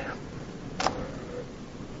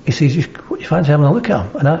 he says, you fancy having a look at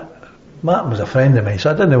him? And Martin was a friend of mine,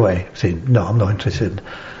 so I didn't know why. Saying, no, I'm not interested.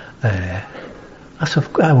 I said,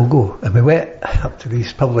 I will go. And we went up to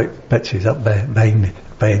these public pitches up behind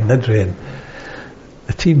Nidri, and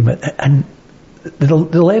the team, and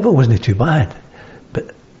the level wasn't too bad,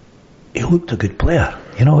 but he looked a good player,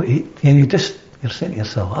 you know. You're saying to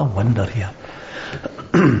yourself, I wonder here.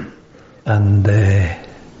 And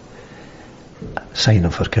signed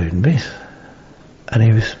him for Crowden Base, and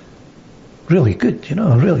he was really good, you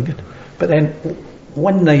know, really good. But then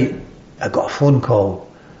one night I got a phone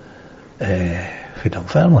call from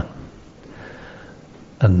Dunfermline,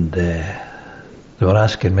 and they were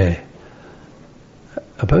asking me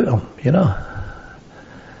about him, you know.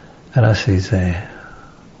 And I says,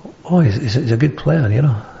 he's a good player, you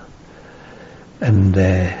know. And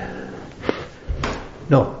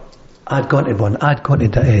no, I'd gone to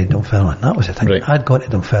Dunfermline. That was the thing. Right. I'd gone to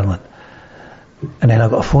Dunfermline, and then I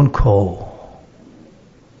got a phone call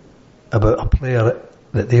about a player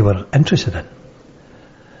that they were interested in.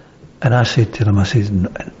 And I said to them, he says,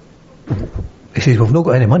 we've not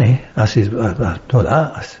got any money. I says, I know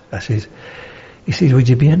that. He says, would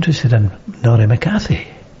you be interested in Norrie McCarthy?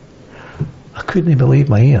 I couldn't believe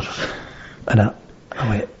my ears. And I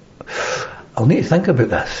went, I'll need to think about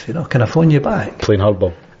this, you know, can I phone you back? Playing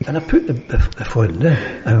hardball. And I put the phone down,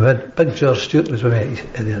 and we had Big George Stewart was with me,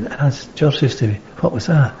 and George says to me, what was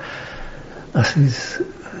that? I says,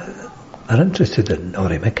 they're interested in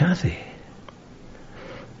Norrie McCarthy.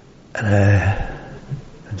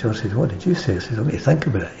 And George says, what did you say? I says, I'll need to think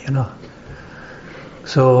about it, you know.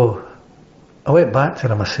 So I went back to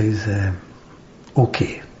him, I says,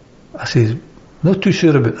 okay. I says, not too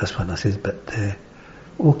sure about this one. I says, but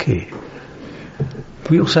okay.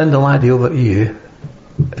 We'll send the laddie over to you,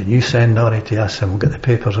 and you send Norrie to us, and we'll get the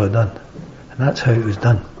papers all done. And that's how it was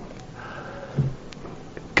done.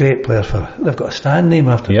 Great player they've got a stand name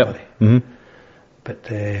after Norrie. Mm-hmm. But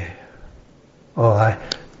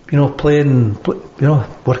you know,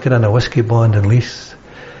 working in a Whiskey Bond in Leith,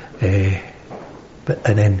 and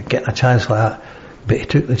then getting a chance like that, but he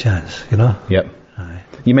took the chance, you know. Yep. Aye.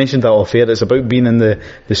 You mentioned that off air. It's about being in the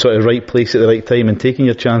sort of right place at the right time and taking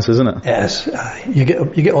your chance, isn't it? It is. You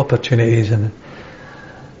get opportunities, and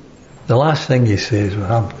the last thing you say is,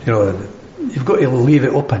 well, you know, you've got to leave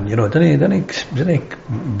it open. You know, don't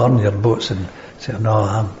burn your boats and say,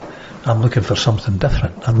 no, I'm looking for something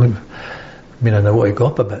different. I know what to go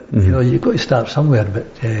up a bit. Mm-hmm. You know, you've got to start somewhere. But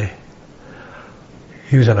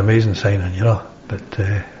he was an amazing signing, you know. But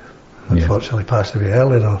unfortunately passed away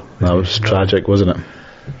early. That was tragic, wasn't it?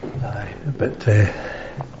 Aye. But the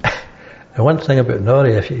one thing about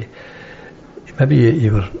Norrie, if you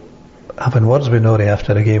were having words with Norrie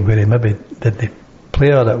after a game where he maybe didn't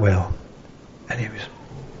play all that well, and he was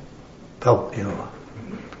built, you know,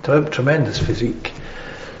 tremendous physique,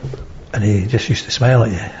 and he just used to smile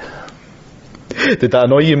at you. Did that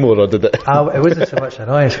annoy you more, or did it? It wasn't so much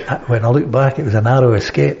annoyance. When I look back, it was a narrow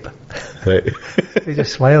escape. Right. He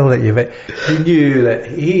just smiled at you, but he knew that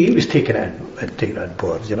he was taking it on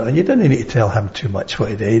board, you know, and you didn't need to tell him too much what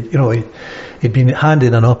he did. You know, he'd been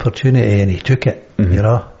handed an opportunity and he took it, mm-hmm. You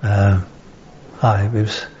know. It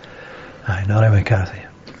was Norrie McCarthy.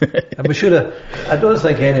 And we should have, I don't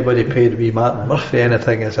think anybody paid wee Martin Murphy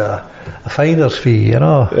anything as a finder's fee, you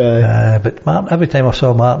know. But Martin, every time I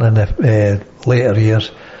saw Martin in the later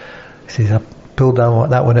years, he says, I pulled that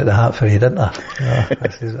one out of the hat for you, didn't I?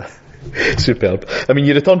 You know, superb. I mean,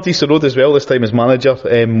 you returned to Easter Road as well this time as manager.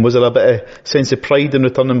 Was there a bit of sense of pride in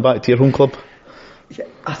returning back to your home club? Yeah,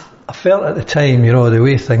 I felt at the time, you know, the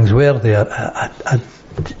way things were there, I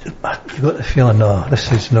got the feeling, no,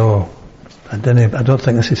 this is no, I don't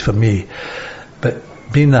think this is for me.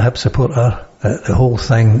 But being a Hib supporter, the whole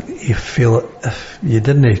thing, you feel if you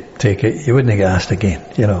didn't take it, you wouldn't get asked again,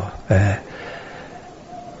 you know.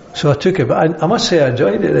 So I took it, but I must say I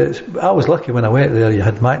enjoyed it. I was lucky when I went there. You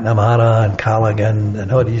had McNamara and Callaghan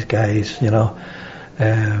and all these guys, you know,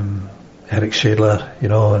 Eric Shadler, you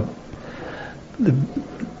know. The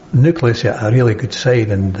nucleus had a really good side,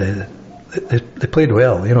 and they played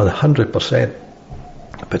well, you know, 100%.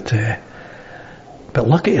 But But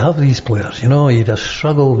lucky to have these players, you'd have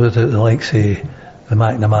struggled with the likes of the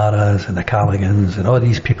McNamaras and the Calligans and all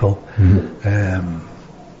these people. And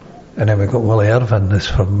then we got Willie Irvin, that's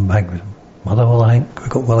from Motherwell, I think. We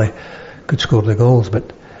got Willie, could score the goals,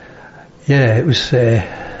 but yeah, it was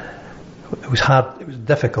hard, it was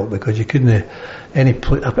difficult because you couldn't,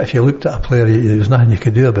 if you looked at a player, there was nothing you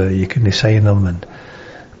could do about it. You couldn't sign them, and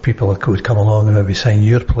people would come along and maybe sign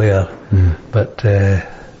your player. But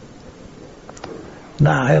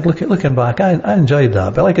looking back, I enjoyed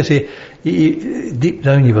that. But like I say, deep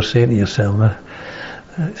down you were saying to yourself,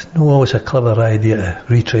 it's not always a clever idea to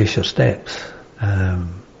retrace your steps,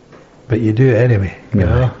 but you do it anyway. You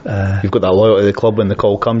know, you've got that loyalty to the club. When the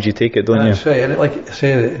call comes, you take it, don't you? That's right. And like I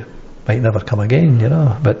say, it might never come again.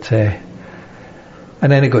 But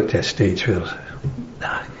and then it got to a stage where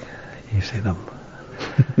you say,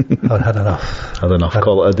 I've had enough.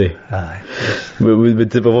 Call it a day. Aye. We've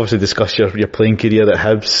obviously discussed your playing career at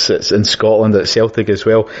Hibs, it's in Scotland, at Celtic as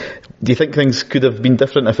well. Do you think things could have been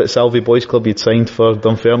different if at Salvey Boys Club you'd signed for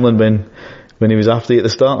Dunfermline when he was after you at the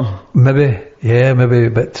start? Maybe,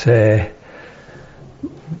 but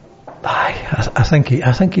I think he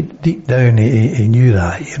deep down he knew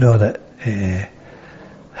that, that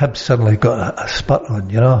Hibs suddenly got a spurt on,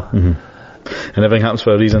 And everything happens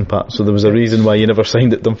for a reason, Pat. So there was a reason why you never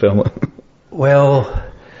signed at Dunfermline. Well,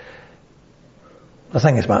 the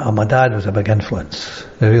thing is, my dad was a big influence.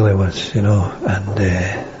 He really was, and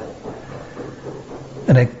then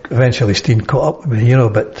eventually Steen caught up with me,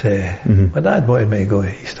 but my dad wanted me to go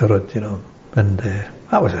to Easter Road, and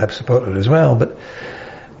I was a Hibs supporter as well. But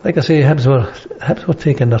like I say, Hibs were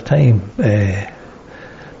taking their time. They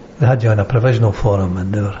had you on a provisional for them,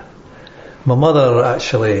 and they were. My mother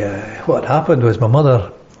actually, what happened was my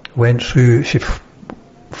mother went through, she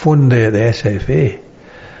phoned the SFA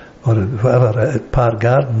or whatever at Park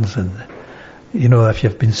Gardens, and if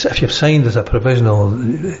you've signed as a provisional,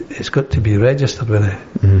 it's got to be registered with it.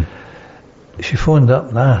 She phoned up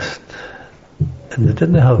and asked, and they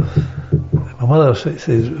didn't have. My mother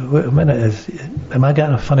says, "Wait a minute, am I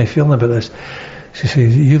getting a funny feeling about this?" She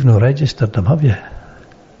says, "You've not registered them, have you?"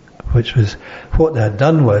 Which was what they had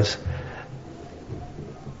done was.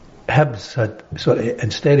 Hibs had sort of,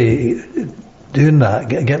 instead of doing that,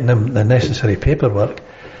 getting them the necessary paperwork,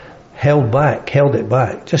 held it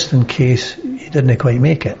back just in case you didn't quite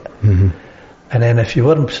make it. And then if you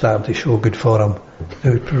weren't starting to show good form,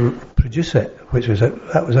 they would produce it,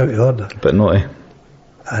 that was out of order. But naughty.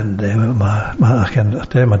 And I can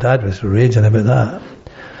tell you, my dad was raging about that,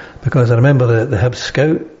 because I remember the Hibs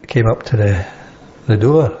scout came up to the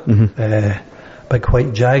door, big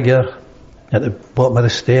white Jaguar. At the bottom of the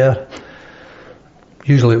stair.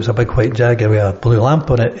 Usually it was a big white Jaguar with a blue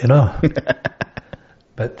lamp on it,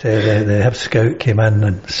 But the Hibs scout came in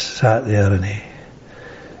and sat there, and he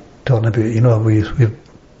talking about, we're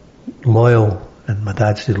loyal. And my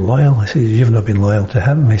dad said, loyal? He says, you've not been loyal to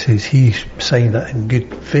him. He says, he signed it in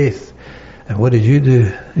good faith. And what did you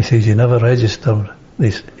do? He says, you never registered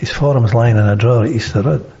his forms lying in a drawer at Easter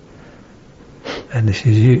Road. And he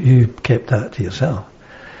says, you kept that to yourself.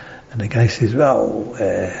 And the guy says, well,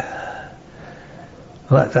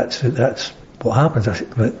 that's what happens. I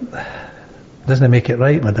said, but doesn't it make it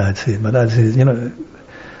right? My dad says,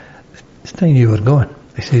 it's time you were going.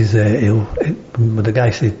 He says, the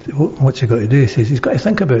guy said, what's he got to do? He says, he's got to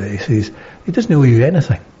think about it. He says, he doesn't owe you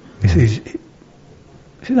anything. He says,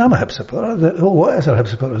 I'm a Hibs supporter. What is a Hibs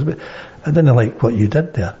supporter? I didn't like what you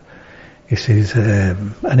did there. He says,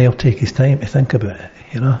 and he'll take his time to think about it,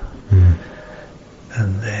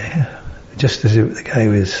 And just as the guy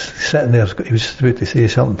was sitting there, he was just about to say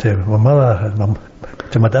something to my mother,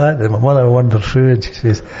 to my dad, and my mother wandered through, and she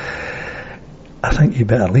says, I think you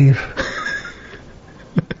better leave.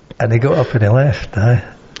 And he got up and he left. Wow.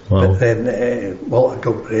 But then Walter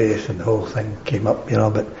Gilbraith and the whole thing came up,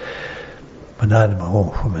 but my dad,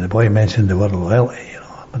 when the boy mentioned the word loyalty,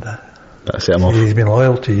 my dad, that set him off. He's been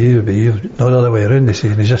loyal to you, but you've not the other way around. He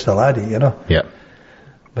says, he's just a laddie, Yeah.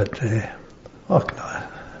 But no.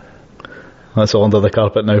 That's all under the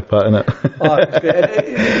carpet now, Pat, isn't it?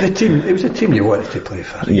 It was a team you wanted to play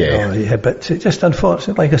for. Yeah. But just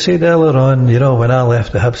unfortunate, like I said earlier on, when I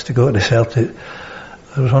left the Hibs to go to the Celtic,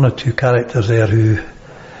 there was one or two characters there who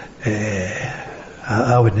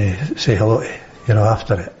I wouldn't say hello to,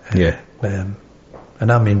 after it. Yeah.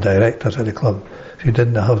 And I mean directors of the club who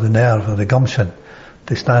didn't have the nerve or the gumption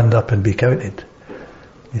to stand up and be counted.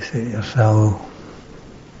 You say to yourself,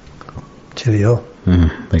 cheerio.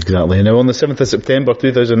 Exactly. Now on the 7th of September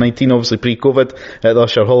 2019, obviously pre-COVID, at the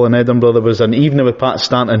Usher Hall in Edinburgh, there was an evening with Pat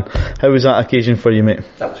Stanton. How was that occasion for you, mate?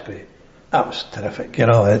 That was great. That was terrific, you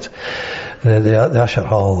know. It's the Usher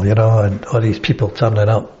Hall, you know, and all these people turning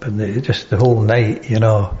up, and just the whole night, you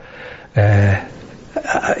know.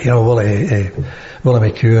 You know, Willie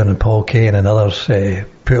McEwen and Paul Kane and others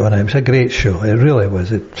put on it. It was a great show. It really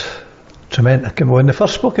was. It's tremendous. When they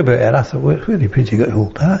first spoke about it, I thought, where did you get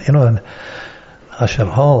hold of that? You know, in Usher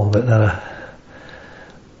Hall, but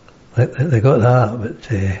they got that. But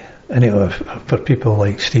anyway, for people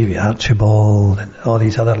like Stevie Archibald and all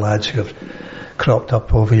these other lads who have cropped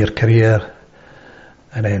up over your career,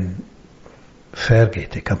 and then Fergie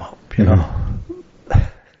to come up, you know.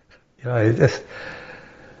 You know,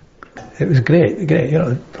 it was great, you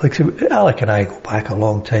know. Like Alec and I go back a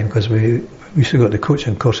long time, because we used to go to the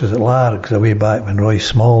coaching courses at Largs way back when Roy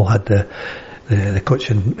Small had the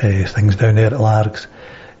coaching things down there at Largs.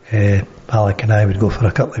 Alec and I would go for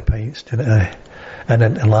a couple of pints and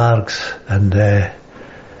into Largs, and ever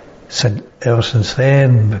since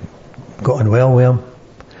then got on well with him.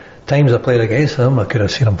 Times I played against him, I could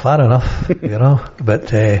have seen him far enough, you know. But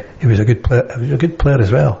he was a good player. He was a good player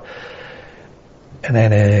as well. And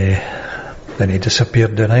then he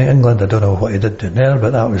disappeared down in England. I don't know what he did down there,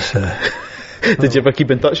 but that was. Did you ever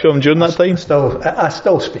keep in touch with him during that time? I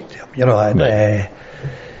still speak to him, you know.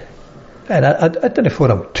 And I didn't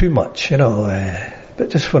phone him too much, you know,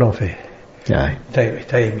 but just phone him for time to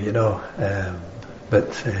time, you know.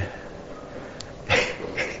 But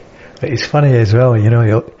he's funny as well, you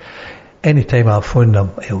know. Any time I phone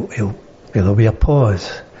him, there'll be a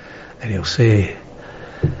pause, and he'll say,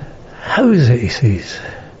 "How is it?" he says,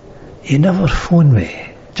 "You never phone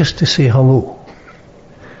me just to say hello.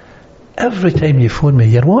 Every time you phone me,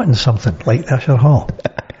 you're wanting something, like the Usher Hall."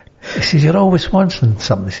 He says, "You're always wanting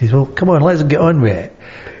something." He says, "Well, come on, let's get on with it."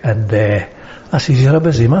 And I says, "You're a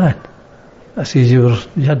busy man." I says, you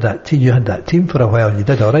had that team for a while, you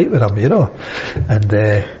did alright with them, you know. And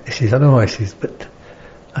he says, "I know." I says, "But,"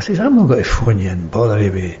 I says, "I'm not going to phone you and bother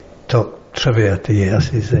you with talk trivia to you." I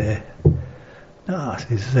says, "No," I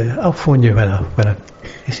says, "I'll phone you when I,"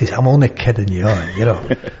 he says, "I'm only kidding you on," you know.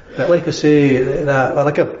 But like I say,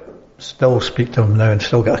 I still speak to him now and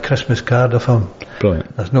still get a Christmas card of him.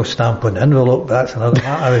 Brilliant. There's no stamp on the envelope, but that's another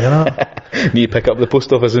matter, you know. Need to pick up the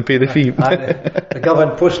post office and pay the fee. The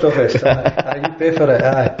government post office, you pay for it,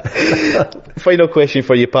 aye. Final question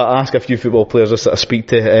for you, Pat. I ask a few football players that I speak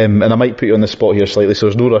to, and I might put you on the spot here slightly, so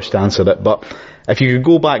there's no rush to answer it, but if you could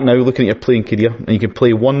go back now looking at your playing career and you could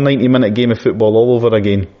play one 90-minute game of football all over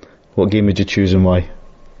again, what game would you choose and why?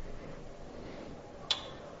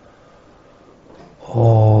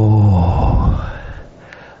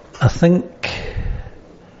 I think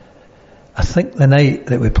the night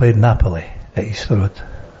that we played Napoli at Easter Road,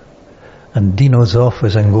 and Dino Zoff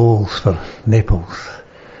was in goals for Naples,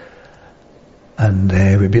 and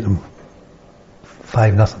we beat them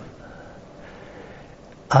 5-0.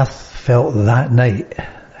 I felt that night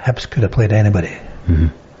Hibs could have played anybody.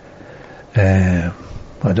 I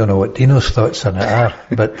don't know what Dino's thoughts on it are,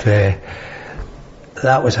 but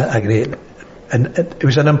that was a great, and it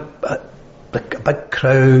was a big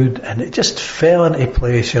crowd, and it just fell into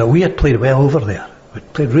place. You know, we had played well over there. We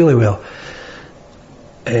played really well.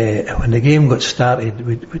 When the game got started,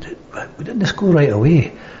 we didn't score right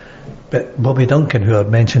away. But Bobby Duncan, who I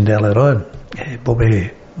mentioned earlier on,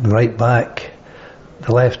 Bobby right back,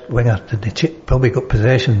 the left winger Bobby got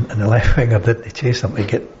possession, and the left winger didn't chase him to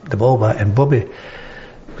get the ball back. And Bobby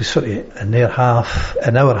was sort of in their half,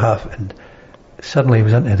 in our half, and suddenly he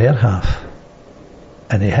was into their half.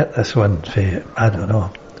 And he hit this one for, I don't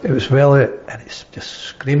know, it was well out, and it's just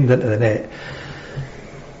screamed into the net.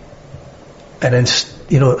 And then,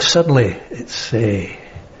 you know, suddenly it's, I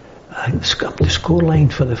think the score line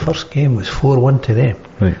for the first game was 4-1 to them.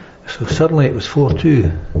 Right. So suddenly it was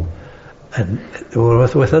 4-2. And they were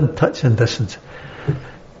within touching distance.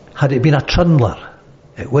 Had it been a trundler,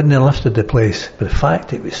 it wouldn't have lifted the place. But the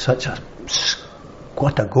fact it was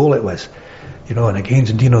what a goal it was. You know, and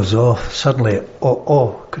against Dino Zoff, suddenly,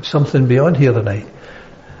 could something be on here tonight?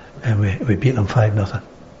 And we beat them 5-0.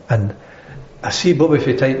 And I see Bobby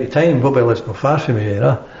from time to time. Bobby lives not far from me, you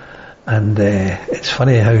know. And it's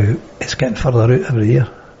funny how it's getting further out every year,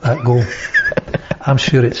 that goal. I'm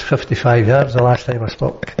sure it's 55 yards the last time I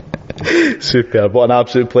spoke. Superb. What an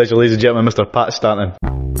absolute pleasure, ladies and gentlemen, Mr. Pat Stanton.